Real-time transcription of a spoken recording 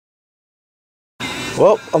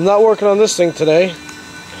Well, I'm not working on this thing today.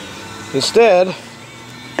 Instead,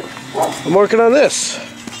 I'm working on this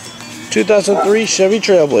 2003 Chevy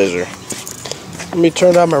TrailBlazer. Let me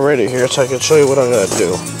turn down my radio here so I can show you what I'm going to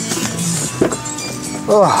do.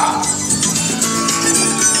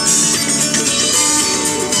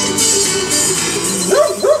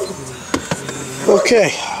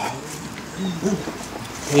 Okay.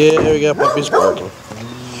 Yeah, we got puppies barking.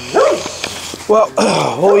 Well,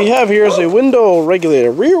 what we have here is a window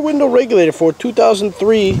regulator, rear window regulator for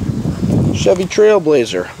 2003 Chevy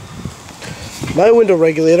TrailBlazer. My window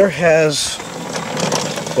regulator has,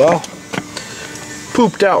 well,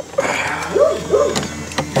 pooped out.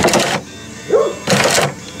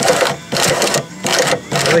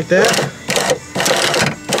 Like that.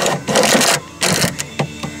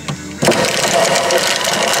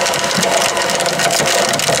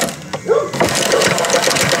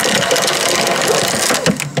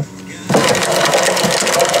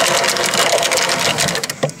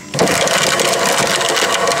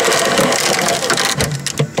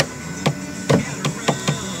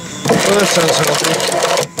 Well, that sounds healthy.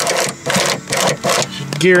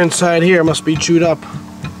 Gear inside here must be chewed up.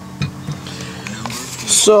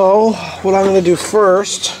 So, what I'm going to do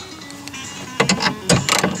first,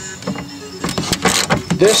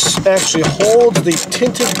 this actually holds the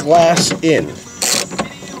tinted glass in.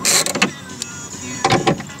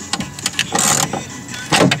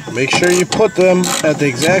 Make sure you put them at the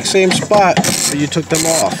exact same spot that you took them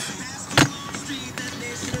off.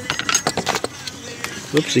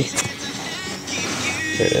 Whoopsie.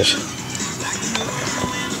 There it is.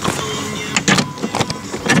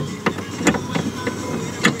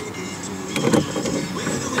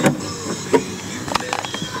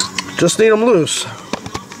 Just need them loose.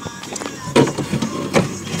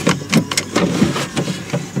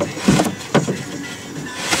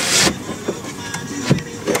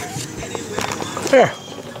 There.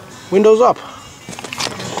 Windows up.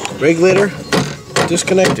 Regulator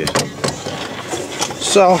disconnected.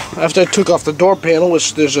 So, after I took off the door panel,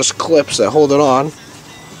 which there's just clips that hold it on,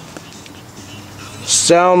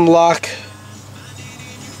 sound lock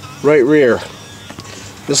right rear.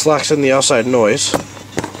 This locks in the outside noise.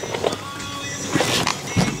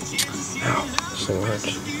 Ow, this thing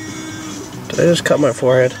hurts. Did I just cut my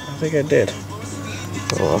forehead? I think I did.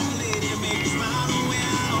 Oh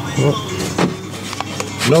well.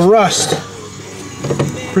 No rust.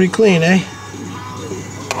 Pretty clean, eh?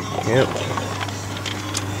 Yep.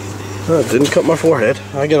 Oh, it didn't cut my forehead.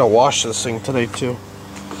 I gotta wash this thing today too.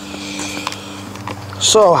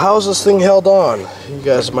 So, how's this thing held on? You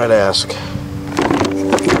guys might ask.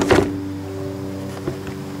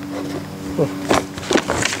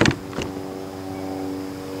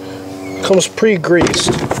 Comes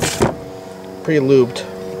pre-greased, pre-lubed,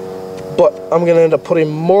 but I'm gonna end up putting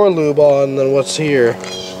more lube on than what's here.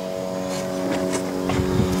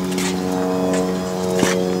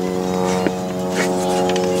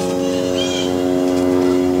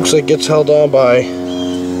 Looks like it gets held on by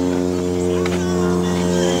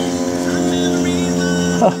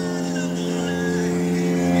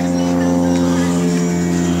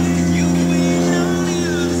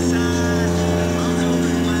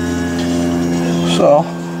so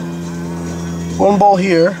one bolt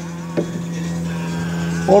here,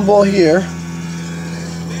 one bolt here,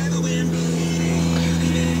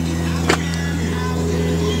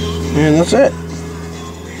 and that's it.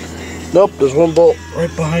 Nope, there's one bolt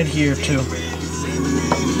right behind here too.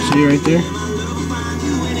 See right there?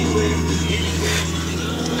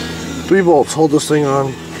 3 bolts hold this thing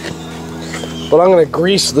on. But I'm going to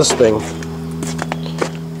grease this thing. I'm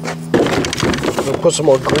going to put some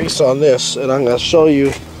more grease on this, and I'm going to show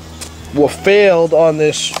you what failed on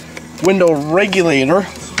this window regulator.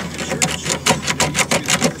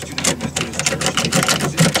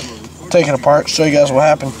 Take it apart, show you guys what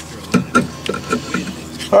happened.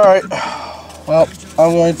 Alright, well,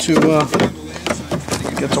 I'm going to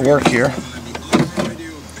get to work here.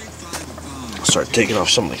 Start taking off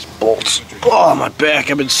some of these bolts. Oh, my back,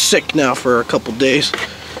 I've been sick now for a couple days.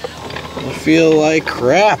 I feel like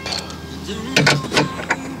crap.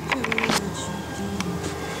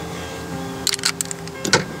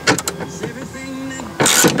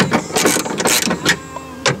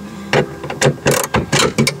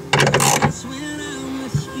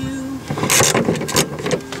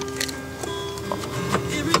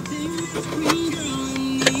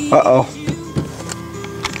 Uh-oh.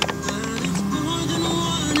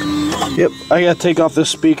 Yep, I gotta take off this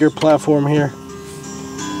speaker platform here.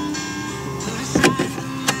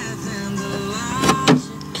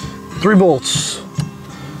 Three bolts.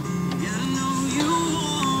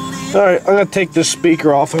 Alright, I'm going to take this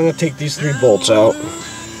speaker off. I'm going to take these 3 bolts out.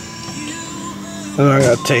 And I'm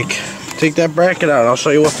going to take that bracket out. I'll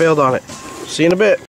show you what failed on it. See you in a bit.